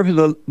 what's the purpose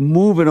of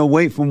moving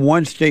away from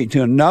one state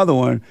to another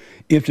one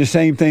if the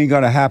same thing is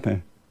going to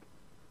happen?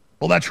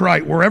 Well, that's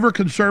right. Wherever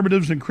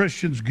conservatives and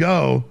Christians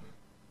go,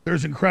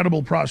 there's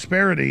incredible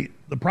prosperity.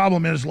 The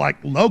problem is, like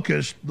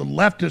locusts, the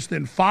leftists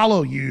then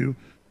follow you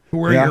to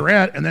where you're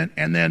at, and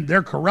then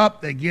they're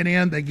corrupt. They get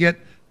in, they get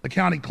the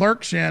county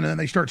clerks in, and then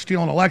they start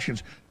stealing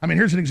elections. I mean,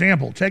 here's an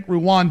example. Take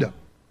Rwanda.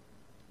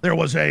 There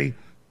was a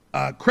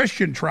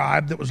Christian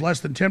tribe that was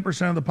less than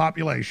 10% of the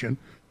population,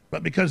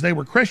 but because they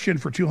were Christian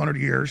for 200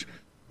 years,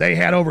 they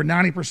had over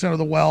 90% of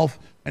the wealth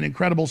and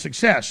incredible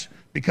success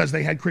because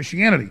they had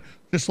Christianity.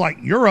 Just like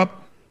Europe,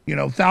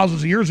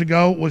 thousands of years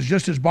ago was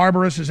just as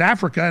barbarous as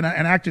Africa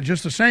and acted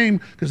just the same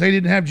because they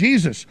didn't have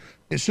Jesus.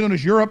 As soon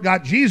as Europe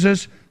got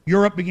Jesus,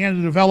 Europe began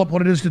to develop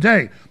what it is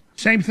today.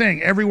 Same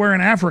thing everywhere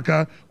in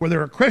Africa where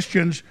there are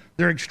Christians,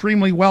 they're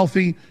extremely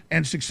wealthy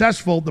and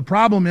successful. The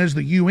problem is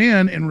the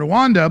UN in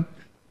Rwanda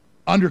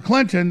under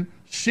Clinton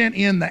sent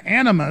in the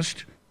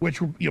animists,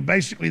 which were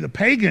basically the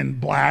pagan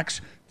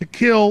blacks, to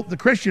kill the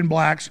Christian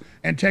blacks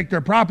and take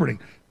their property.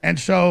 And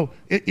so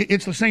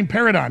it's the same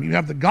paradigm. You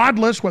have the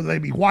godless, whether they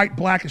be white,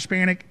 black,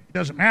 Hispanic, it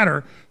doesn't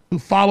matter, who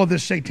follow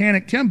this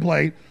satanic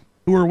template,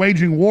 who are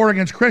waging war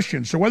against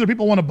Christians. So whether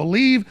people want to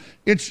believe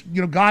it's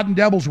God and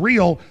devil's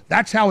real,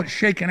 that's how it's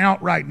shaken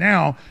out right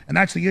now. And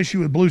that's the issue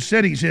with blue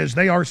cities is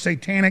they are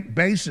satanic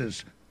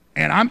bases.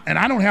 And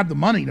I don't have the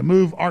money to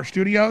move our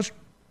studios,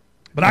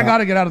 but I got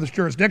to get out of this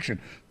jurisdiction.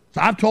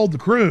 So I've told the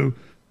crew,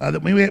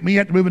 that we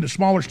have to move into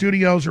smaller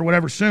studios or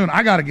whatever soon.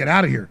 I got to get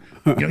out of here.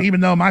 Even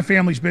though my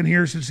family's been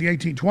here since the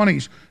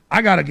 1820s,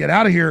 I got to get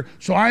out of here.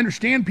 So I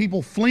understand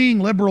people fleeing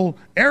liberal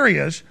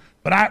areas,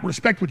 but I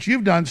respect what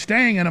you've done,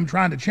 staying in them,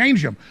 trying to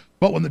change them.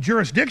 But when the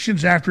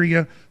jurisdiction's after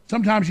you,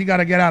 sometimes you got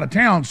to get out of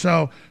town.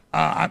 So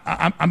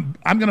I'm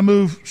going to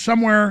move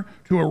somewhere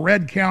to a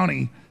red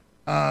county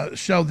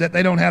so that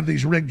they don't have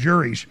these rigged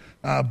juries.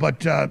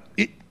 But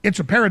it's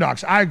a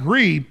paradox. I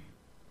agree.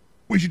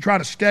 We should try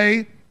to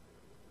stay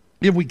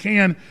if we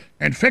can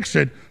and fix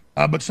it.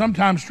 But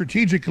sometimes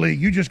strategically,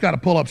 you just got to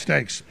pull up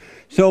stakes.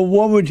 So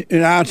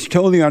and I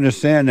totally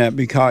understand that,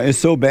 because it's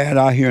so bad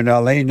out here in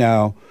L.A.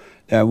 now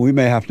that we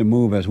may have to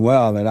move as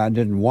well, that I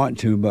didn't want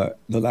to, but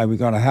like we're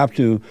going to have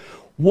to.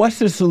 What's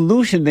the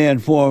solution then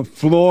for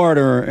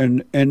Florida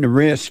and the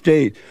red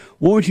state?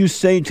 What would you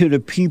say to the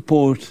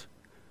people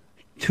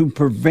to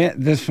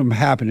prevent this from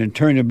happening,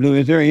 turning blue?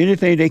 Is there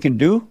anything they can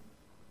do?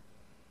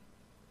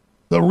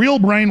 The real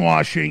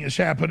brainwashing is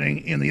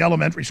happening in the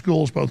elementary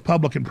schools, both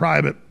public and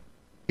private.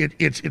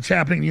 It's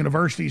happening in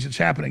universities. It's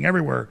happening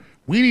everywhere.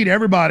 We need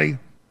everybody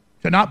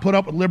to not put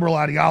up with liberal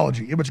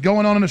ideology. If it's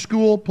going on in a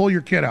school, pull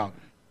your kid out.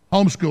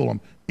 Homeschool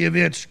them. If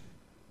it's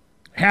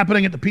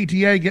happening at the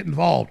PTA, get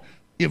involved.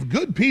 If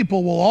good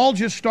people will all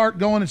just start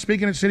going and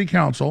speaking at city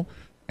council,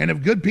 and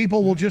if good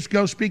people will just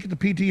go speak at the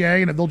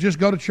PTA, and if they'll just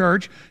go to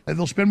church, if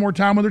they'll spend more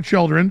time with their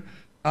children,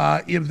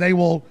 if they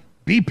will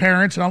be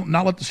parents and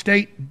not let the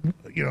state,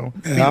 be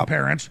the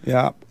parents,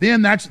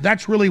 then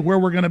that's really where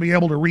we're going to be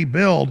able to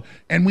rebuild.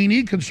 And we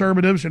need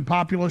conservatives and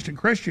populists and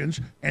Christians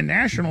and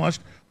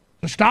nationalists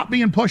to stop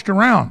being pushed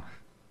around.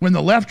 When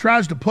the left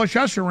tries to push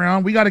us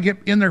around, we got to get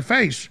in their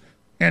face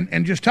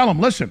and just tell them,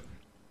 listen,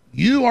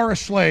 you are a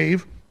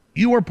slave.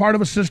 You are part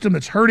of a system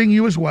that's hurting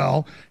you as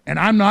well, and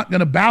I'm not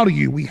going to bow to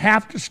you. We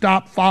have to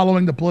stop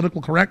following the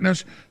political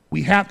correctness.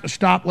 We have to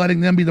stop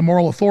letting them be the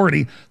moral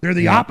authority. They're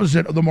the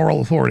opposite of the moral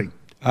authority.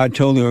 I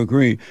totally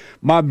agree.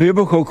 My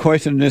biblical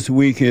question this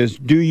week is,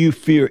 do you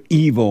fear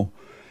evil?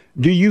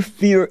 Do you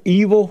fear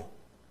evil?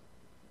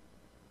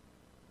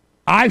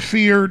 I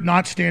fear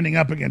not standing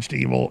up against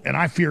evil, and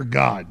I fear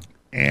God.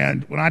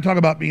 And when I talk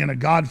about being a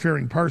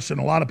God-fearing person,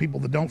 a lot of people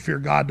that don't fear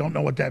God don't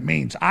know what that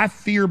means. I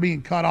fear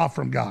being cut off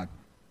from God.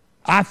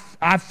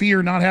 I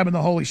fear not having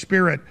the Holy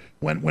Spirit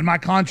when my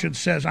conscience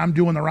says I'm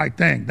doing the right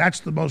thing.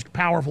 That's the most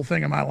powerful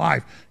thing in my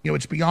life.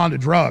 It's beyond a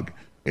drug.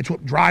 It's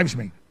what drives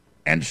me.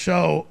 And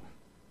so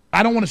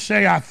I don't want to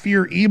say I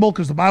fear evil,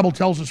 because the Bible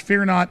tells us,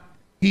 fear not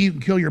he who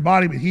can kill your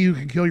body, but he who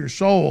can kill your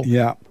soul.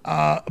 Yeah.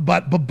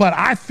 But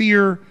I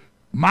fear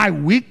my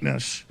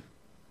weakness,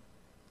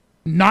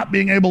 not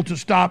being able to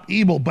stop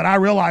evil, but I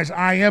realize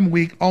I am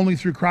weak only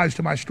through Christ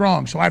am I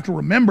strong. So I have to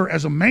remember,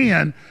 as a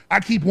man, I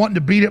keep wanting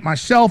to beat it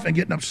myself and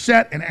getting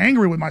upset and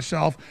angry with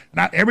myself.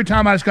 And every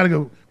time I just got to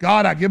go,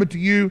 God, I give it to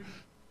you.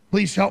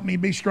 Please help me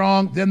be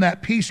strong. Then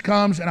that peace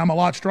comes and I'm a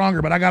lot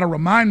stronger. But I got to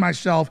remind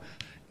myself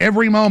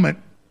every moment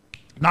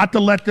not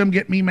to let them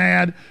get me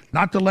mad,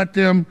 not to let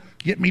them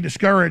get me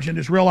discouraged, and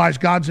just realize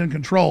God's in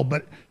control.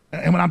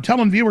 And when I'm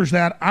telling viewers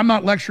that, I'm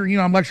not lecturing you,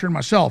 I'm lecturing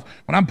myself.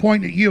 When I'm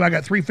pointing at you, I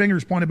got 3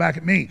 fingers pointed back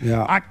at me.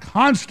 Yeah. I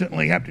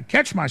constantly have to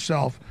catch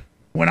myself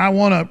when I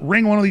want to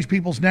wring one of these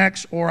people's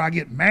necks, or I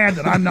get mad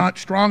that I'm not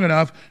strong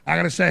enough. I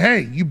got to say,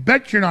 hey, you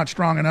bet you're not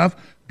strong enough.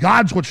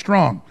 God's what's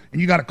strong, and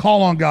you got to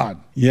call on God.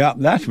 Yeah,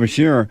 that's for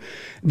sure.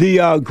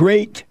 The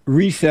Great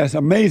Reset,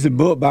 amazing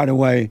book, by the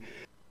way.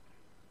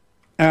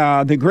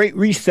 The Great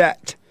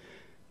Reset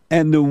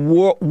and the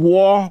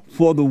War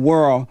for the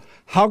World.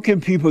 How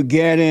can people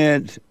get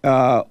in?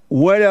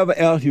 Whatever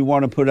else you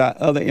want to put out,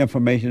 other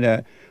information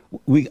that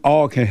we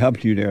all can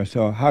help you there.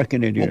 So how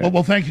can they do that?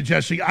 Well, thank you,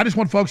 Jesse. I just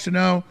want folks to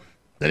know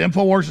that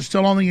InfoWars is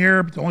still on the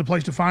air. The only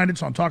place to find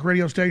it's on talk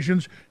radio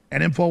stations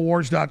and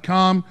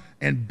Infowars.com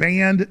and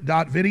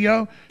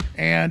band.video.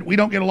 And we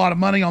don't get a lot of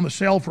money on the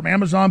sale from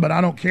Amazon, but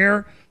I don't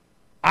care.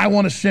 I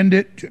want to send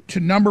it to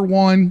number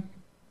 1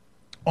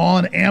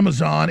 on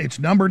Amazon. It's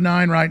number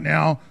 9 right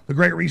now, The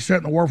Great Reset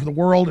and the War for the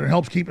World, and it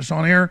helps keep us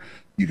on air.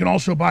 You can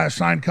also buy a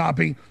signed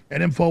copy at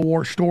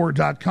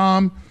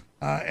InfoWarsStore.com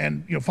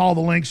and follow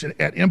the links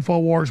at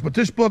InfoWars. But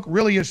this book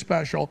really is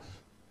special.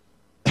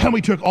 And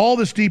we took all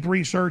this deep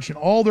research and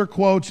all their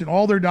quotes and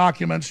all their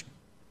documents,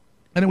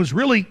 and it was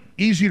really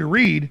easy to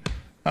read.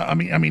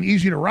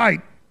 Easy to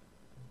write,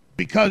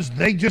 because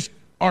they just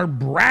are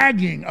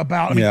bragging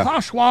about.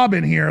 Klaus Schwab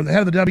in here, the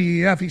head of the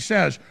WEF, he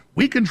says,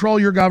 we control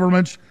your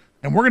governments,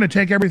 and we're going to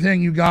take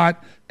everything you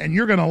got, and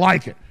you're going to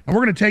like it. And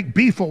we're going to take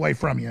beef away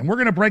from you, and we're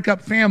going to break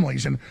up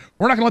families, and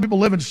we're not going to let people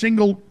live in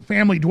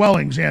single-family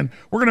dwellings, and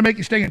we're going to make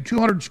you stay in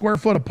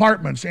 200-square-foot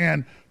apartments,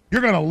 and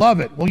you're going to love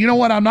it. Well, you know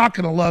what? I'm not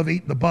going to love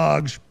eating the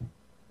bugs.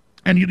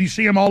 And you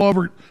see them all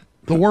over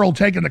the world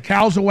taking the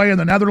cows away in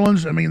the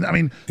Netherlands.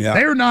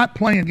 They're not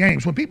playing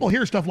games. When people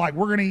hear stuff like,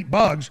 we're going to eat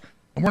bugs,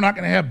 and we're not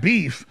going to have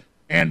beef,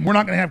 and we're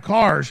not going to have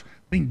cars,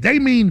 they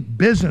mean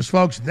business,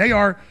 folks. They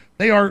are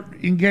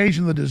engaged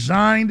in the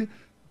designed,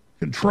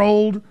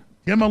 controlled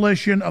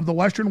demolition of the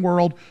Western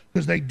world,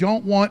 because they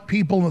don't want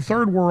people in the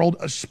third world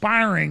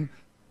aspiring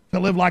to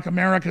live like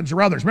Americans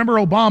or others. Remember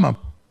Obama,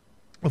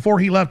 before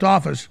he left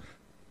office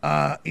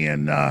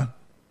in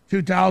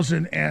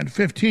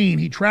 2015,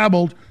 he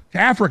traveled to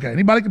Africa.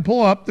 Anybody can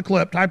pull up the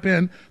clip, type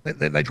in,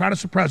 they try to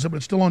suppress it, but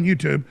it's still on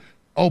YouTube.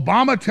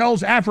 Obama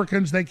tells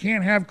Africans they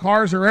can't have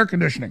cars or air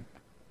conditioning.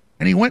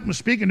 And he went and was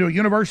speaking to a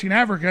university in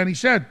Africa, and he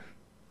said,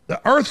 the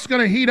earth's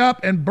going to heat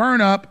up and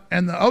burn up,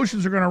 and the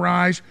oceans are going to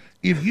rise.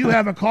 If you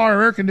have a car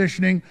or air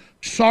conditioning,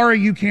 sorry,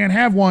 you can't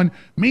have one.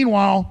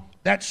 Meanwhile,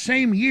 that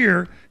same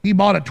year, he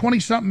bought a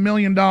 $20-something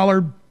million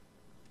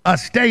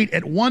estate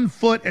at 1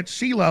 foot at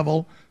sea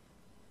level,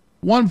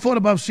 1 foot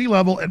above sea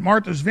level at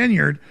Martha's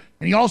Vineyard,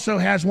 and he also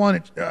has one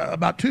at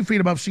about 2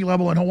 feet above sea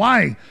level in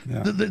Hawaii.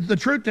 Yeah. The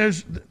truth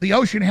is, the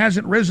ocean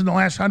hasn't risen in the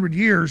last 100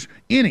 years,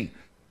 any.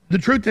 The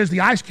truth is,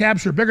 the ice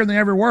caps are bigger than they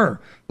ever were.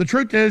 The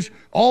truth is,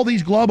 all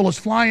these globalists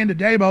fly into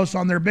Davos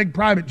on their big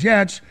private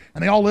jets,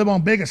 and they all live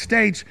on big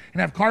estates and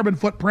have carbon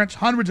footprints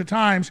hundreds of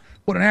times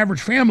what an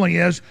average family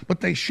is,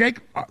 but they shake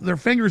their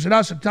fingers at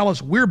us and tell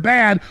us we're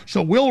bad,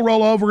 so we'll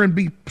roll over and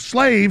be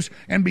slaves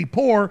and be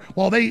poor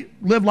while they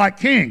live like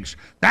kings.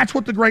 That's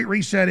what the Great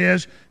Reset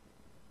is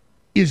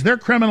their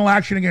criminal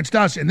action against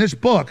us. In this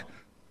book,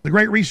 The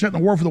Great Reset and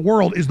the War for the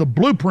World is the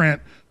blueprint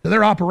to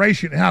their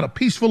operation and how to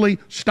peacefully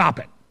stop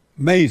it.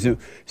 Amazing.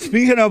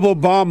 Speaking of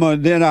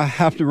Obama, then I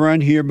have to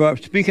run here,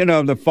 but speaking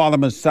of the fallen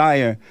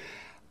Messiah,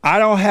 I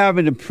don't have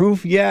any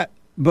proof yet,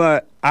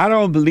 but I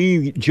don't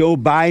believe Joe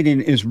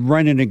Biden is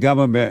running the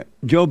government.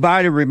 Joe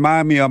Biden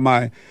remind me of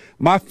my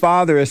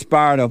father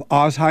aspired of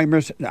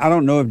Alzheimer's. I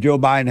don't know if Joe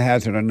Biden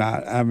has it or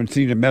not. I haven't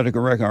seen the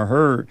medical record or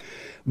heard.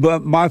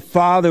 But my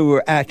father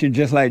were acting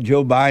just like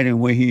Joe Biden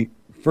when he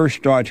first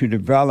started to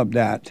develop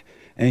that,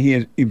 and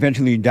he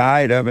eventually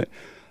died of it.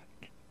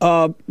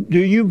 Do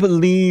you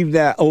believe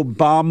that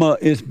Obama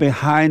is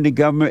behind the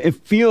government? It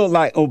feels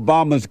like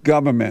Obama's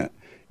government.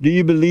 Do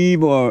you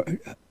believe, or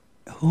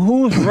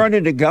who's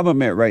running the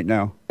government right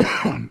now?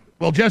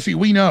 Well, Jesse,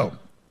 we know.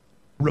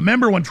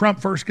 Remember when Trump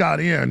first got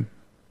in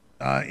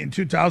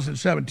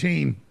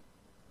 2017,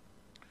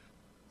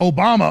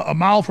 Obama, a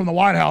mile from the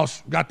White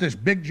House, got this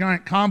big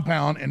giant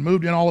compound and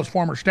moved in all his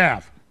former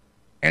staff.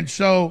 And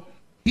so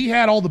he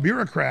had all the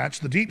bureaucrats,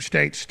 the deep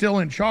state, still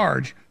in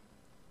charge,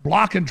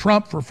 blocking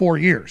Trump for 4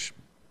 years.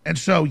 And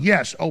so,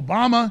 yes,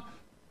 Obama,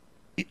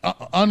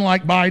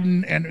 unlike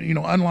Biden and,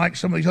 unlike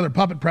some of these other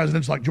puppet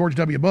presidents like George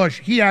W.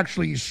 Bush, he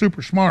actually is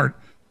super smart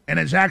and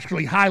is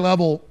actually high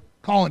level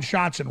calling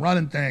shots and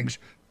running things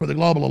for the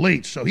global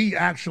elites. So he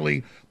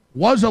actually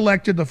was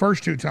elected the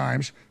first 2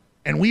 times,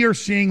 and we are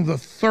seeing the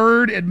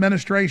third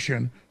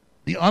administration,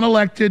 the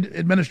unelected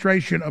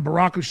administration of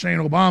Barack Hussein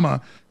Obama,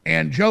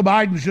 and Joe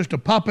Biden's just a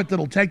puppet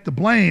that'll take the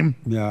blame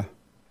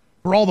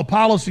for all the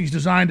policies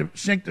designed to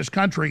sink this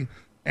country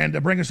and to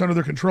bring us under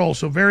their control.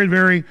 So very,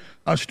 very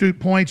astute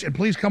points. And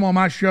please come on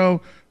my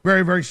show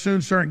very, very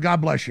soon, sir, and God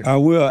bless you. I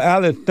will.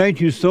 Alex,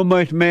 thank you so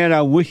much, man.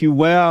 I wish you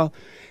well.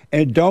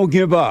 And don't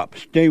give up.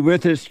 Stay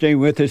with it, stay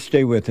with it,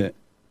 stay with it.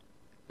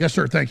 Yes,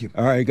 sir. Thank you.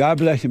 All right. God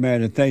bless you,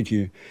 man, and thank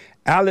you.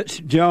 Alex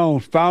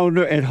Jones,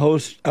 founder and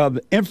host of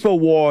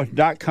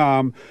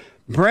Infowars.com,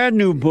 brand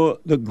new book,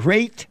 The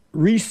Great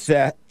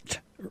Reset,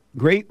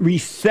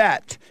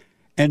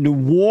 and the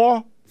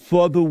War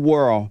for the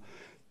World.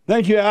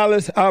 Thank you,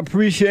 Alice. I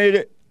appreciate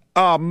it.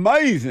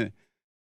 Amazing.